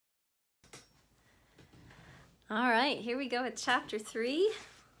All right, here we go with chapter 3,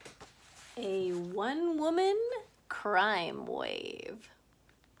 a one-woman crime wave.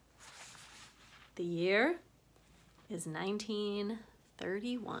 The year is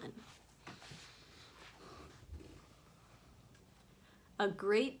 1931. A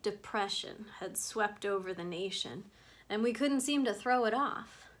Great Depression had swept over the nation, and we couldn't seem to throw it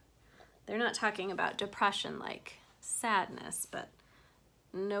off. They're not talking about depression like sadness, but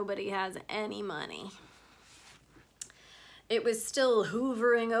nobody has any money. It was still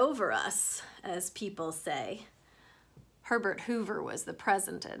hoovering over us, as people say. Herbert Hoover was the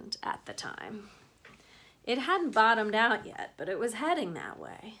president at the time. It hadn't bottomed out yet, but it was heading that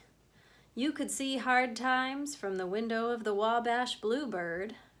way. You could see hard times from the window of the Wabash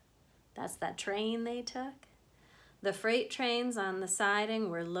Bluebird. That's that train they took. The freight trains on the siding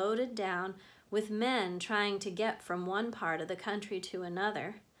were loaded down with men trying to get from one part of the country to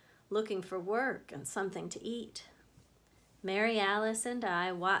another, looking for work and something to eat. Mary Alice and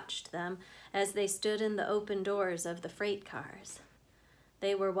I watched them as they stood in the open doors of the freight cars.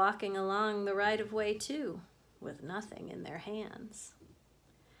 They were walking along the right-of-way too, with nothing in their hands.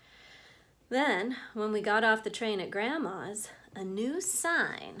 Then, when we got off the train at Grandma's, a new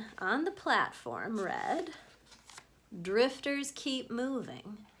sign on the platform read, "Drifters keep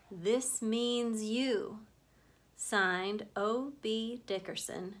moving. This means you." Signed O.B.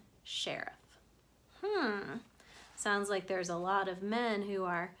 Dickerson, Sheriff. Sounds like there's a lot of men who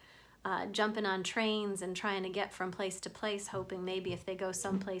are jumping on trains and trying to get from place to place, hoping maybe if they go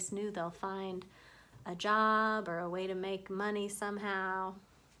someplace new, they'll find a job or a way to make money somehow.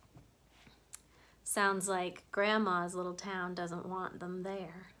 Sounds like Grandma's little town doesn't want them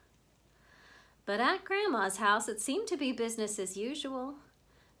there. But at Grandma's house, it seemed to be business as usual.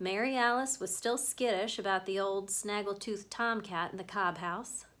 Mary Alice was still skittish about the old snaggle-toothed tomcat in the cob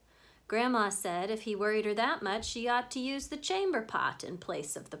house. Grandma said if he worried her that much, she ought to use the chamber pot in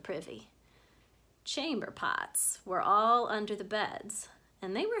place of the privy. Chamber pots were all under the beds,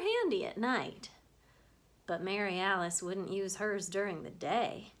 and they were handy at night. But Mary Alice wouldn't use hers during the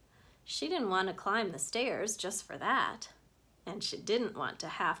day. She didn't want to climb the stairs just for that, and she didn't want to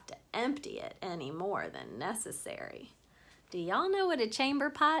have to empty it any more than necessary. Do y'all know what a chamber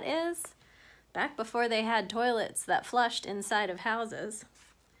pot is? Back before they had toilets that flushed inside of houses,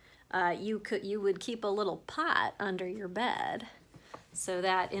 you would keep a little pot under your bed so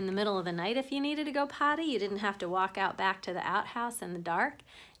that in the middle of the night, if you needed to go potty, you didn't have to walk out back to the outhouse in the dark.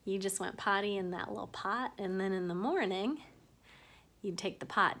 You just went potty in that little pot, and then in the morning, you'd take the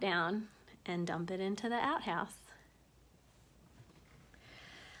pot down and dump it into the outhouse.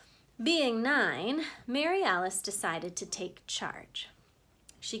 Being 9, Mary Alice decided to take charge.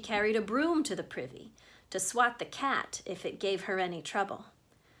 She carried a broom to the privy to swat the cat if it gave her any trouble.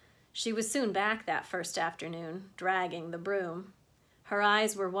 She was soon back that first afternoon, dragging the broom. Her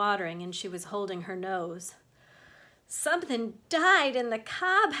eyes were watering and she was holding her nose. "Something died in the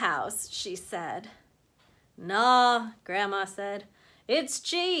cob house," she said. "No," Grandma said, "it's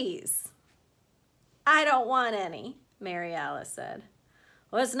cheese." "I don't want any," Mary Alice said.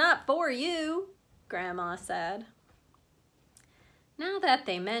 "Well, it's not for you," Grandma said. Now that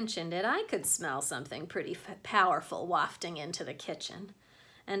they mentioned it, I could smell something pretty powerful wafting into the kitchen.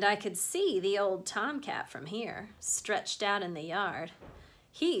 And I could see the old tomcat from here, stretched out in the yard.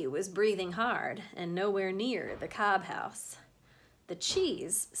 He was breathing hard and nowhere near the cob house. The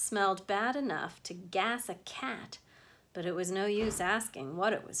cheese smelled bad enough to gas a cat, but it was no use asking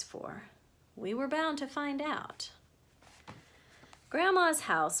what it was for. We were bound to find out. Grandma's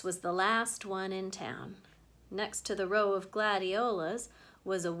house was the last one in town. Next to the row of gladiolas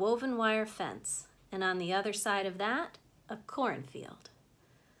was a woven wire fence, and on the other side of that, a cornfield.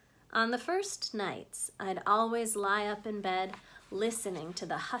 On the first nights, I'd always lie up in bed listening to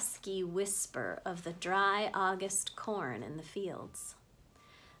the husky whisper of the dry August corn in the fields.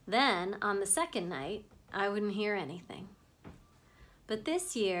 Then, on the second night, I wouldn't hear anything. But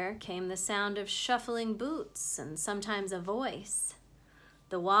this year came the sound of shuffling boots and sometimes a voice.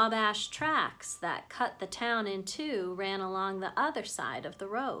 The Wabash tracks that cut the town in two ran along the other side of the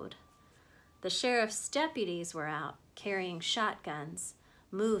road. The sheriff's deputies were out carrying shotguns,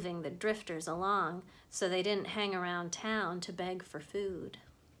 moving the drifters along so they didn't hang around town to beg for food.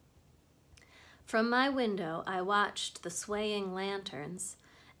 From my window, I watched the swaying lanterns,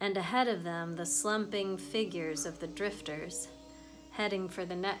 and ahead of them the slumping figures of the drifters heading for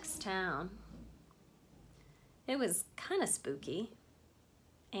the next town. It was kind of spooky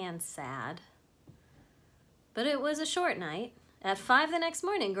and sad. But it was a short night. At 5 the next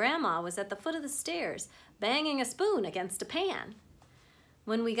morning, Grandma was at the foot of the stairs, banging a spoon against a pan.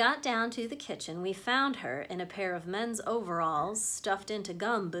 When we got down to the kitchen, we found her in a pair of men's overalls stuffed into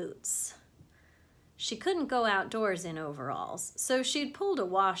gum boots. She couldn't go outdoors in overalls, so she'd pulled a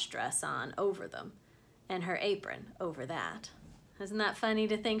wash dress on over them, and her apron over that. Isn't that funny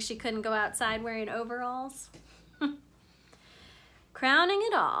to think she couldn't go outside wearing overalls? Crowning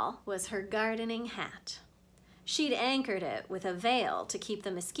it all was her gardening hat. She'd anchored it with a veil to keep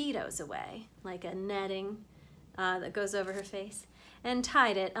the mosquitoes away, like a netting that goes over her face, and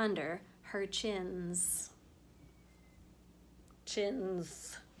tied it under her chins.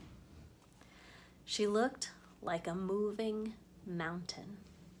 Chins. She looked like a moving mountain.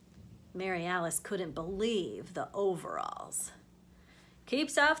 Mary Alice couldn't believe the overalls.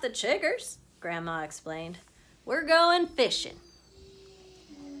 "Keeps off the chiggers," Grandma explained. "We're going fishing."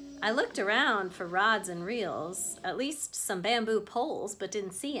 I looked around for rods and reels, at least some bamboo poles, but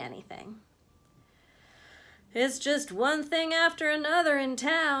didn't see anything. "It's just one thing after another in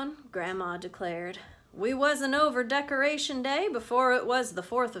town," Grandma declared. "We wasn't over Decoration Day before it was the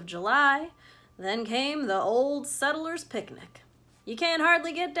 4th of July. Then came the Old Settlers' Picnic. You can't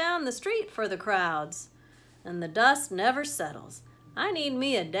hardly get down the street for the crowds. And the dust never settles. I need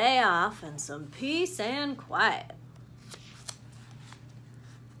me a day off and some peace and quiet."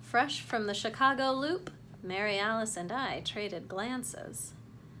 Fresh from the Chicago Loop, Mary Alice and I traded glances.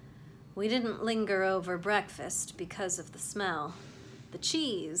 We didn't linger over breakfast because of the smell. The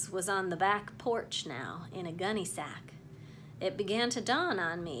cheese was on the back porch now in a gunny sack. It began to dawn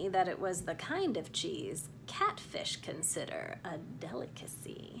on me that it was the kind of cheese catfish consider a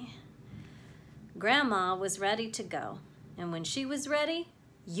delicacy. Grandma was ready to go, and when she was ready,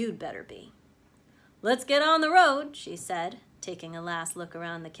 you'd better be. "Let's get on the road," she said, taking a last look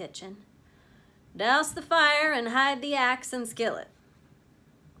around the kitchen. "Douse the fire and hide the axe and skillet."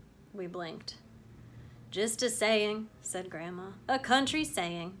 We blinked. "Just a saying," said Grandma. "A country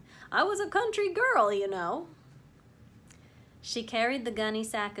saying. I was a country girl, you know." She carried the gunny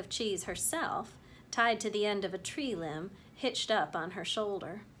sack of cheese herself, tied to the end of a tree limb, hitched up on her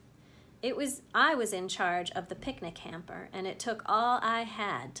shoulder. I was in charge of the picnic hamper, and it took all I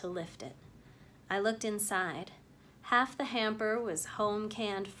had to lift it. I looked inside. Half the hamper was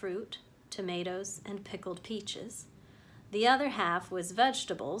home-canned fruit, tomatoes, and pickled peaches. The other half was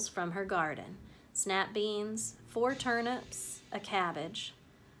vegetables from her garden, snap beans, 4 turnips, a cabbage.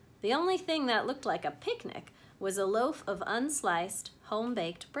 The only thing that looked like a picnic was a loaf of unsliced,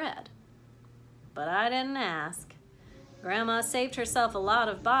 home-baked bread. But I didn't ask. Grandma saved herself a lot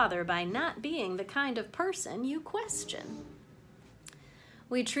of bother by not being the kind of person you question.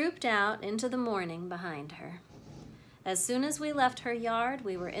 We trooped out into the morning behind her. As soon as we left her yard,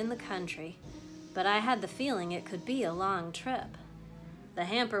 we were in the country, but I had the feeling it could be a long trip. The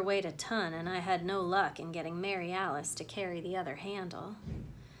hamper weighed a ton, and I had no luck in getting Mary Alice to carry the other handle.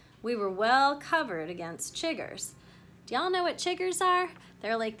 We were well covered against chiggers. Do y'all know what chiggers are?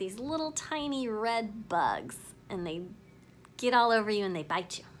 They're like these little tiny red bugs, and they get all over you and they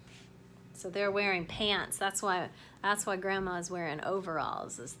bite you. So they're wearing pants. That's why Grandma's wearing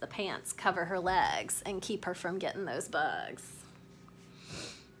overalls, is the pants cover her legs and keep her from getting those bugs.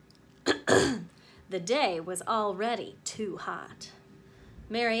 The day was already too hot.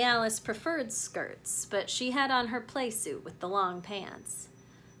 Mary Alice preferred skirts, but she had on her play suit with the long pants.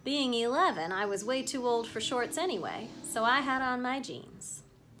 Being 11, I was way too old for shorts anyway, so I had on my jeans.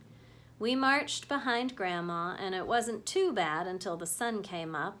 We marched behind Grandma, and it wasn't too bad until the sun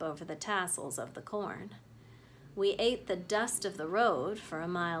came up over the tassels of the corn. We ate the dust of the road for a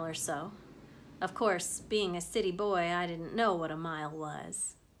mile or so. Of course, being a city boy, I didn't know what a mile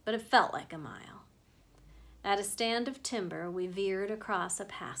was, but it felt like a mile. At a stand of timber, we veered across a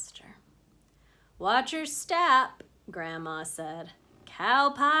pasture. "Watch your step," Grandma said.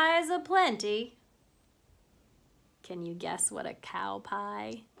 "Cow pies aplenty." Can you guess what a cow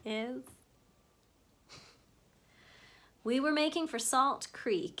pie is? We were making for Salt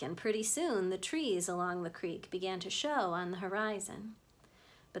Creek, and pretty soon the trees along the creek began to show on the horizon.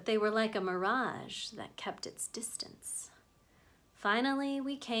 But they were like a mirage that kept its distance. Finally,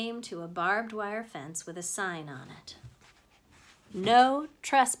 we came to a barbed wire fence with a sign on it. "No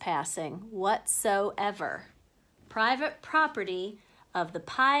trespassing whatsoever. Private property of the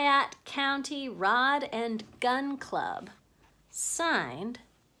Piatt County Rod and Gun Club. Signed,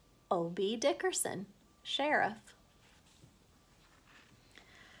 O.B. Dickerson, Sheriff."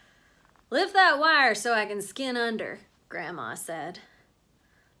 "Lift that wire so I can skin under," Grandma said.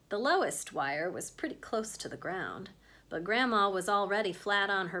 The lowest wire was pretty close to the ground, but Grandma was already flat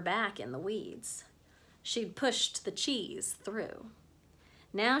on her back in the weeds. She'd pushed the cheese through.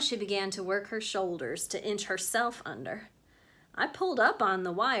 Now she began to work her shoulders to inch herself under. I pulled up on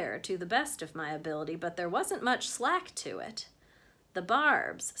the wire to the best of my ability, but there wasn't much slack to it. The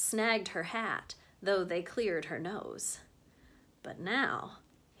barbs snagged her hat, though they cleared her nose. But now,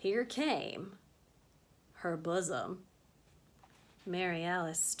 here came her bosom. Mary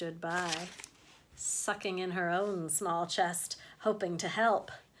Alice stood by, sucking in her own small chest, hoping to help.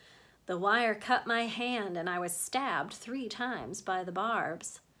 The wire cut my hand, and I was stabbed 3 times by the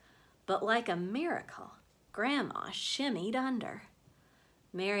barbs. But like a miracle, Grandma shimmied under.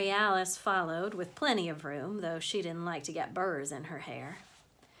 Mary Alice followed with plenty of room, though she didn't like to get burrs in her hair.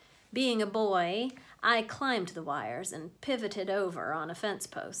 Being a boy, I climbed the wires and pivoted over on a fence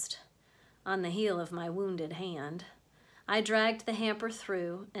post. On the heel of my wounded hand, I dragged the hamper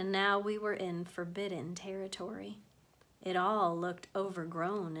through, and now we were in forbidden territory. It all looked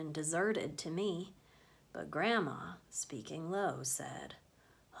overgrown and deserted to me, but Grandma, speaking low, said,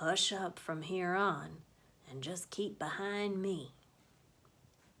 "Hush up from here on and just keep behind me."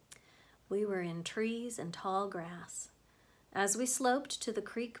 We were in trees and tall grass. As we sloped to the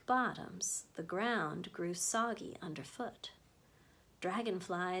creek bottoms, the ground grew soggy underfoot.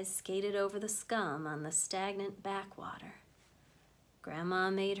 Dragonflies skated over the scum on the stagnant backwater. Grandma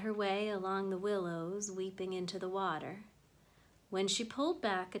made her way along the willows, weeping into the water. When she pulled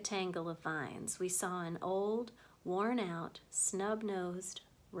back a tangle of vines, we saw an old, worn-out, snub-nosed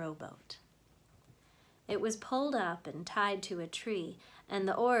rowboat. It was pulled up and tied to a tree, and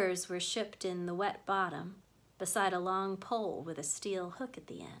the oars were shipped in the wet bottom, beside a long pole with a steel hook at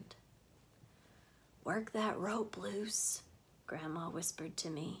the end. "Work that rope loose," Grandma whispered to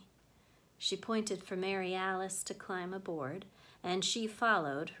me. She pointed for Mary Alice to climb aboard, and she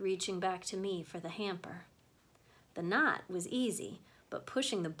followed, reaching back to me for the hamper. The knot was easy, but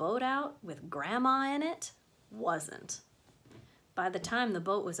pushing the boat out with Grandma in it wasn't. By the time the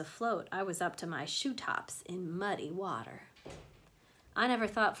boat was afloat, I was up to my shoe tops in muddy water. I never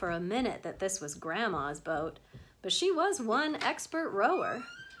thought for a minute that this was Grandma's boat, but she was one expert rower.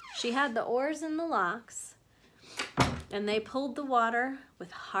 She had the oars in the locks, and they pulled the water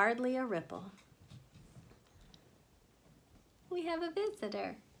with hardly a ripple. We have a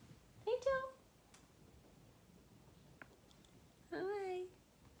visitor. Hey, Joe. Hi.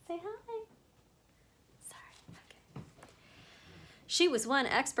 Say hi. Sorry. Okay. She was one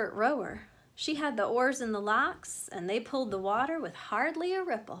expert rower. She had the oars in the locks, and they pulled the water with hardly a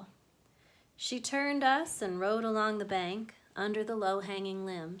ripple. She turned us and rowed along the bank under the low-hanging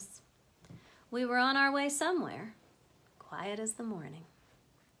limbs. We were on our way somewhere, quiet as the morning.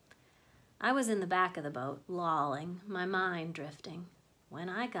 I was in the back of the boat, lolling, my mind drifting, when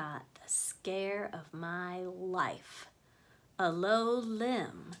I got the scare of my life. A low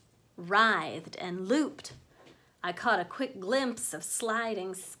limb writhed and looped. I caught a quick glimpse of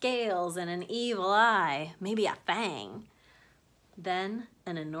sliding scales and an evil eye, maybe a fang. Then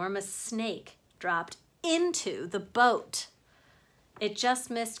an enormous snake dropped into the boat. It just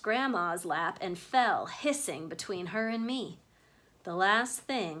missed Grandma's lap and fell hissing between her and me. The last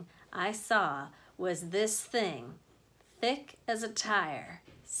thing I saw was this thing, thick as a tire,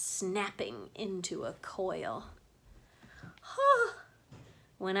 snapping into a coil.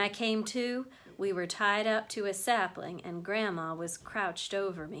 When I came to, we were tied up to a sapling and Grandma was crouched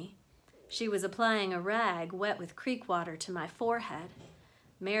over me. She was applying a rag wet with creek water to my forehead.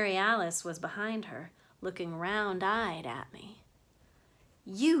 Mary Alice was behind her, looking round-eyed at me.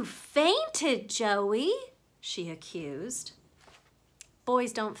 "You fainted, Joey," she accused.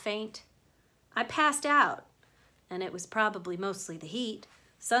 Boys don't faint. I passed out, and it was probably mostly the heat.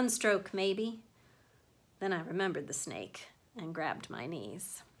 Sunstroke, maybe. Then I remembered the snake and grabbed my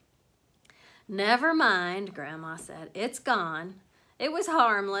knees. "Never mind," Grandma said. "It's gone. It was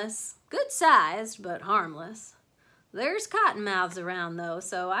harmless. Good-sized, but harmless. There's cottonmouths around, though,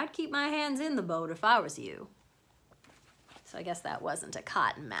 so I'd keep my hands in the boat if I was you." So I guess that wasn't a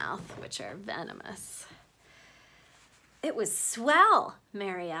cottonmouth, which are venomous. "It was swell,"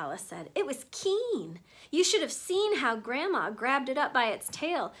 Mary Alice said. "It was keen. You should have seen how Grandma grabbed it up by its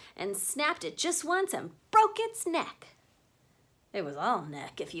tail and snapped it just once and broke its neck." It was all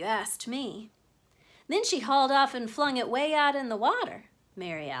neck, if you asked me. "Then she hauled off and flung it way out in the water,"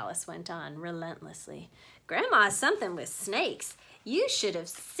 Mary Alice went on relentlessly. "Grandma's something with snakes. You should have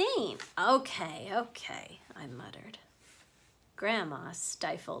seen." Okay, I muttered. Grandma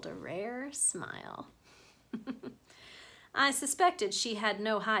stifled a rare smile. I suspected she had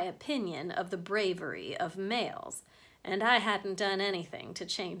no high opinion of the bravery of males, and I hadn't done anything to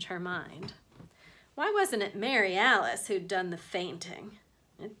change her mind. Why wasn't it Mary Alice who'd done the fainting?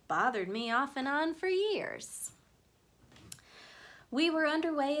 It bothered me off and on for years. We were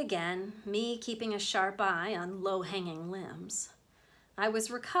underway again, me keeping a sharp eye on low-hanging limbs. I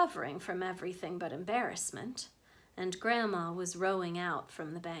was recovering from everything but embarrassment, and Grandma was rowing out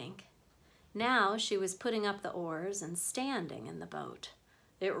from the bank. Now she was putting up the oars and standing in the boat.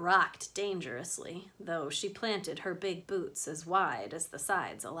 It rocked dangerously, though she planted her big boots as wide as the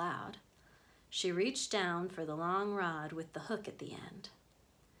sides allowed. She reached down for the long rod with the hook at the end.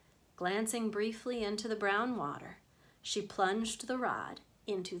 Glancing briefly into the brown water, she plunged the rod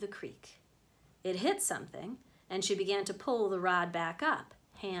into the creek. It hit something, and she began to pull the rod back up,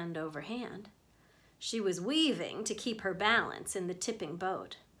 hand over hand. She was weaving to keep her balance in the tipping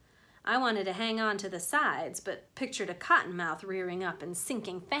boat. I wanted to hang on to the sides, but pictured a cottonmouth rearing up and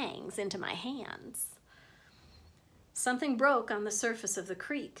sinking fangs into my hands. Something broke on the surface of the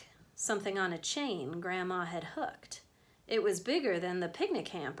creek, something on a chain Grandma had hooked. It was bigger than the picnic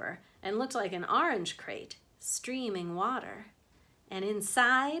hamper and looked like an orange crate, streaming water. And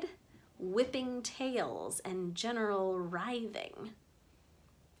inside, whipping tails and general writhing.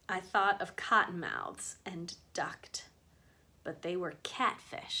 I thought of cottonmouths and ducked, but they were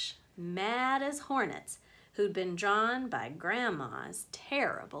catfish, mad as hornets, who'd been drawn by Grandma's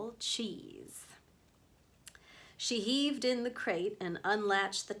terrible cheese. She heaved in the crate and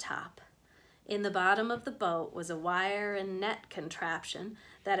unlatched the top. In the bottom of the boat was a wire and net contraption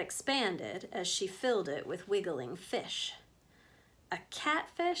that expanded as she filled it with wiggling fish. A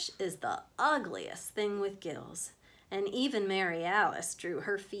catfish is the ugliest thing with gills, and even Mary Alice drew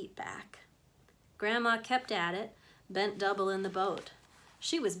her feet back. Grandma kept at it, bent double in the boat.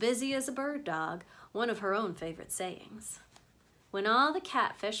 She was busy as a bird dog, one of her own favorite sayings. When all the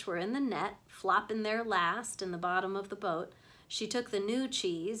catfish were in the net, flopping their last in the bottom of the boat, she took the new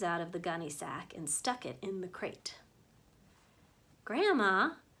cheese out of the gunny sack and stuck it in the crate.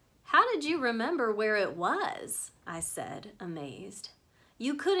 "Grandma, how did you remember where it was?" I said, amazed.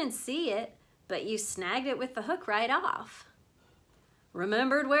 "You couldn't see it, but you snagged it with the hook right off."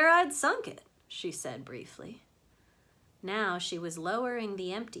 "Remembered where I'd sunk it," she said briefly. Now she was lowering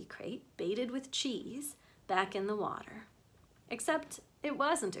the empty crate, baited with cheese, back in the water. Except it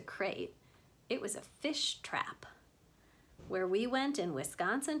wasn't a crate, it was a fish trap. Where we went in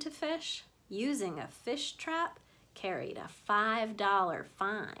Wisconsin to fish, using a fish trap carried a $5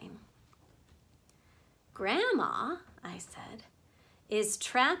 fine. "Grandma," I said, "is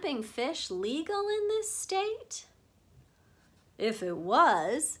trapping fish legal in this state?" "If it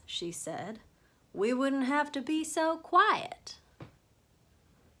was," she said, "we wouldn't have to be so quiet."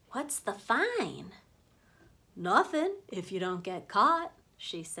 "What's the fine?" "Nothing, if you don't get caught,"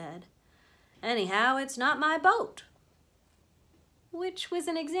 she said. "Anyhow, it's not my boat." Which was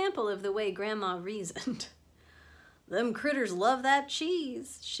an example of the way Grandma reasoned. "Them critters love that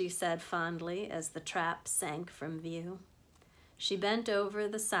cheese," she said fondly as the trap sank from view. She bent over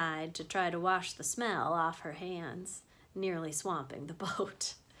the side to try to wash the smell off her hands, nearly swamping the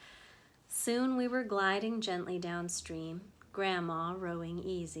boat. Soon we were gliding gently downstream, Grandma rowing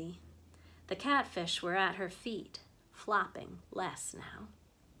easy. The catfish were at her feet, flopping less now.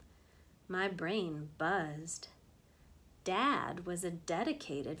 My brain buzzed. Dad was a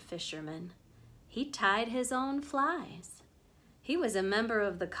dedicated fisherman. He tied his own flies. He was a member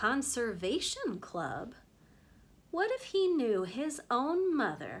of the Conservation Club. What if he knew his own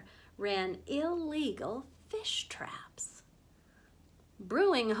mother ran illegal fish traps?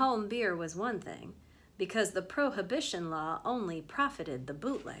 Brewing home beer was one thing, because the prohibition law only profited the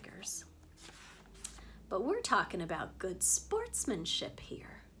bootleggers. But we're talking about good sportsmanship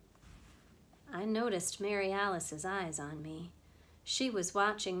here. I noticed Mary Alice's eyes on me. She was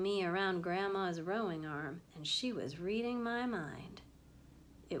watching me around Grandma's rowing arm, and she was reading my mind.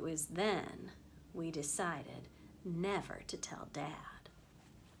 It was then we decided never to tell Dad.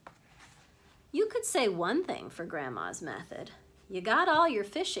 You could say one thing for Grandma's method. You got all your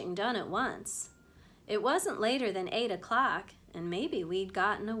fishing done at once. It wasn't later than 8 o'clock, and maybe we'd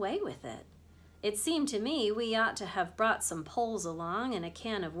gotten away with it. It seemed to me we ought to have brought some poles along and a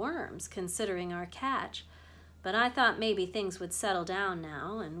can of worms, considering our catch, but I thought maybe things would settle down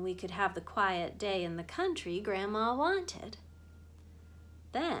now and we could have the quiet day in the country Grandma wanted.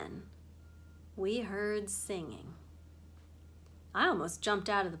 Then we heard singing. I almost jumped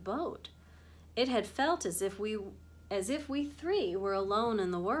out of the boat. It had felt as if we three were alone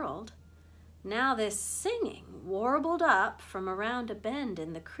in the world. Now this singing warbled up from around a bend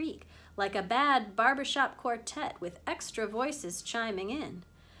in the creek, like a bad barbershop quartet with extra voices chiming in.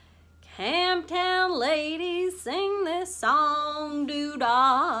 "Camptown ladies, sing this song,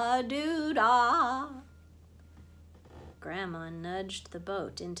 doo-dah, doo-dah." Grandma nudged the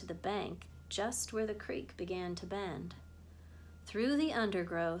boat into the bank just where the creek began to bend. Through the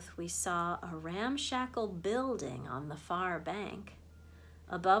undergrowth, we saw a ramshackle building on the far bank.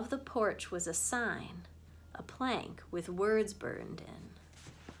 Above the porch was a sign, a plank with words burned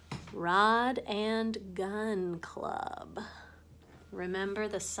in. Rod and Gun Club. Remember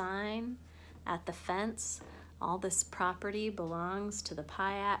the sign at the fence? All this property belongs to the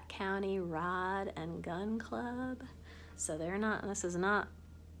Piatt County Rod and Gun Club. So this is not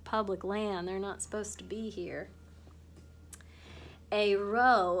public land. They're not supposed to be here. A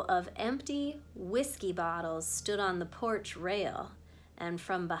row of empty whiskey bottles stood on the porch rail, and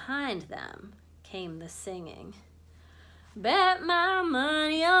from behind them came the singing. Bet my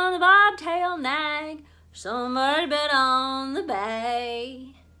money on the bobtail nag, somebody bet on the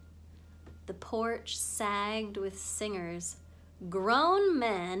bay. The porch sagged with singers, grown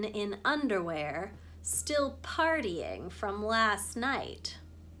men in underwear, still partying from last night.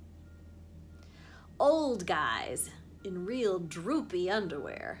 Old guys in real droopy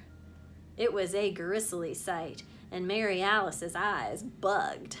underwear. It was a grisly sight, and Mary Alice's eyes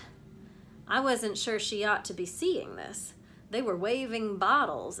bugged. I wasn't sure she ought to be seeing this. They were waving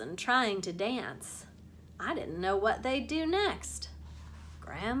bottles and trying to dance. I didn't know what they'd do next.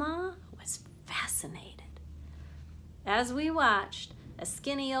 Grandma was fascinated. As we watched, a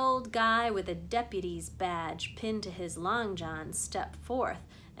skinny old guy with a deputy's badge pinned to his long john stepped forth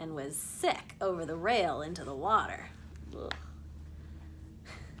and was sick over the rail into the water. Ugh.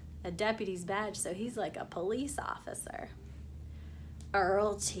 A deputy's badge, so he's like a police officer.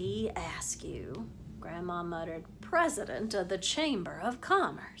 Earl T. Askew, Grandma muttered, president of the Chamber of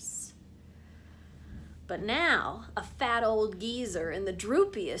Commerce. But now, a fat old geezer in the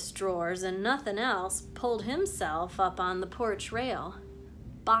droopiest drawers and nothing else pulled himself up on the porch rail.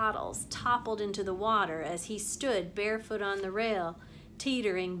 Bottles toppled into the water as he stood barefoot on the rail,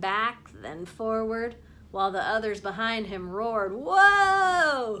 teetering back then forward, while the others behind him roared,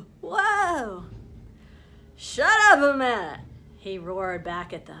 "Whoa! Whoa!" "Shut up a minute," he roared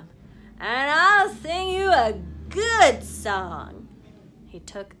back at them, "and I'll sing you a good song." He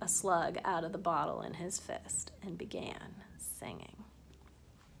took a slug out of the bottle in his fist and began singing.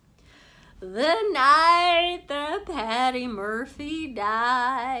 The night that Patty Murphy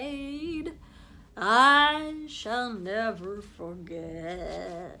died, I shall never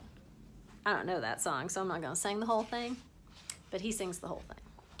forget. I don't know that song, so I'm not going to sing the whole thing, but he sings the whole thing.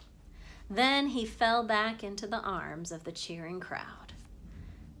 Then he fell back into the arms of the cheering crowd.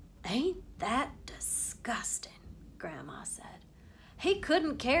 "Ain't that disgusting," Grandma said. "He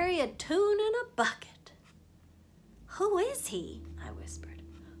couldn't carry a tune in a bucket." "Who is he?" I whispered.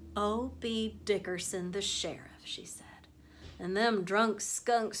 "O.B. Dickerson, the sheriff," she said. "And them drunk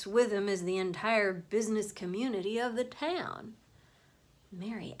skunks with him is the entire business community of the town."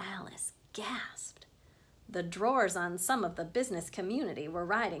 Mary Alice gasped. The drawers on some of the business community were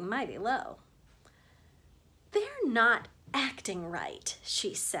riding mighty low. "They're not acting right,"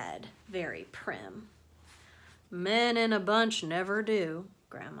 she said, very prim. "Men in a bunch never do,"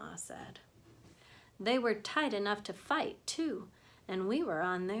 Grandma said. They were tight enough to fight, too, and we were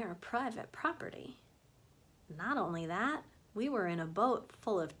on their private property. Not only that, we were in a boat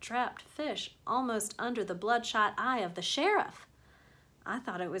full of trapped fish almost under the bloodshot eye of the sheriff. I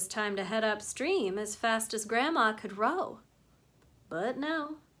thought it was time to head upstream as fast as Grandma could row. But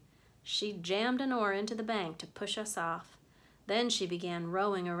no, she jammed an oar into the bank to push us off. Then she began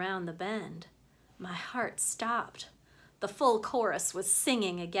rowing around the bend. My heart stopped. The full chorus was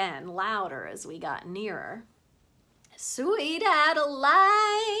singing again, louder as we got nearer. "Sweet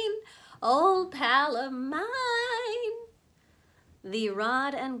Adeline, old pal of mine." The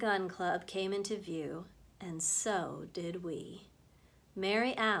Rod and Gun Club came into view, and so did we.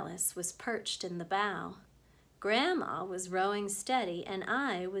 Mary Alice was perched in the bow. Grandma was rowing steady, and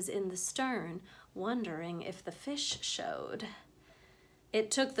I was in the stern, wondering if the fish showed.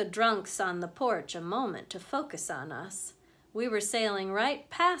 It took the drunks on the porch a moment to focus on us. We were sailing right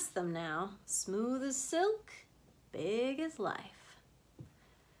past them now, smooth as silk, big as life.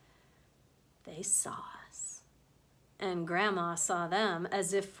 They saw us, and Grandma saw them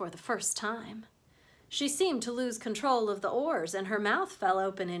as if for the first time. She seemed to lose control of the oars, and her mouth fell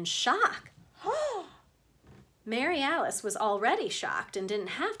open in shock. Mary Alice was already shocked and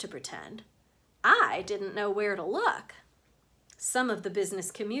didn't have to pretend. I didn't know where to look. Some of the business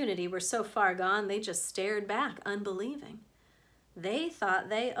community were so far gone they just stared back, unbelieving. They thought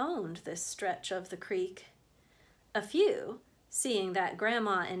they owned this stretch of the creek. A few, seeing that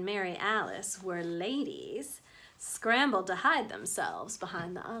Grandma and Mary Alice were ladies, scrambled to hide themselves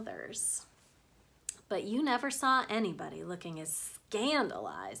behind the others. But you never saw anybody looking as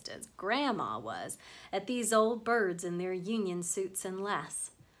scandalized as Grandma was at these old birds in their union suits and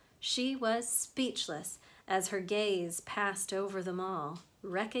less. She was speechless as her gaze passed over them all,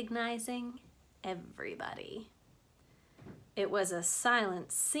 recognizing everybody. It was a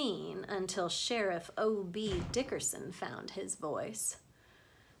silent scene until Sheriff O.B. Dickerson found his voice.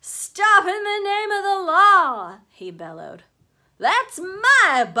 "Stop in the name of the law!" he bellowed. "That's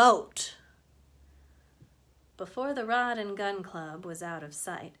my boat!" Before the Rod and Gun Club was out of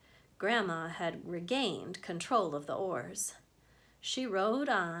sight, Grandma had regained control of the oars. She rowed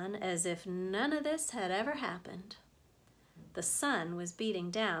on as if none of this had ever happened. The sun was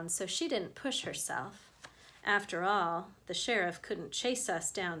beating down, so she didn't push herself. After all, the sheriff couldn't chase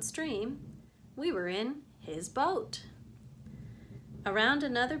us downstream. We were in his boat. Around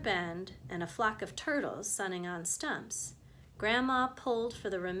another bend and a flock of turtles sunning on stumps, Grandma pulled for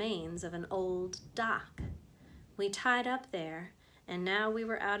the remains of an old dock. We tied up there, and now we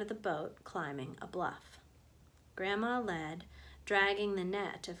were out of the boat climbing a bluff. Grandma led, dragging the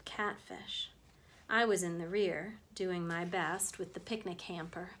net of catfish. I was in the rear, doing my best with the picnic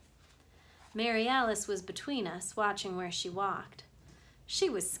hamper. Mary Alice was between us, watching where she walked. She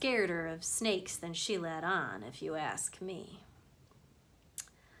was scareder of snakes than she let on, if you ask me.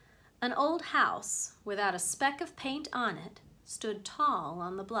 An old house, without a speck of paint on it, stood tall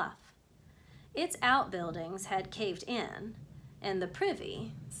on the bluff. Its outbuildings had caved in, and the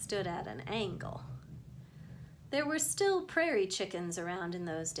privy stood at an angle. There were still prairie chickens around in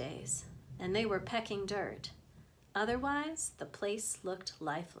those days, and they were pecking dirt. Otherwise, the place looked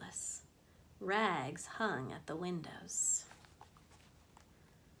lifeless. Rags hung at the windows.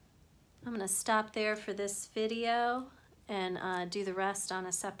 I'm gonna stop there for this video and do the rest on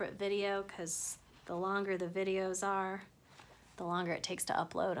a separate video, because the longer the videos are, the longer it takes to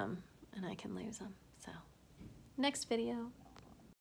upload them, and I can lose them. So, next video.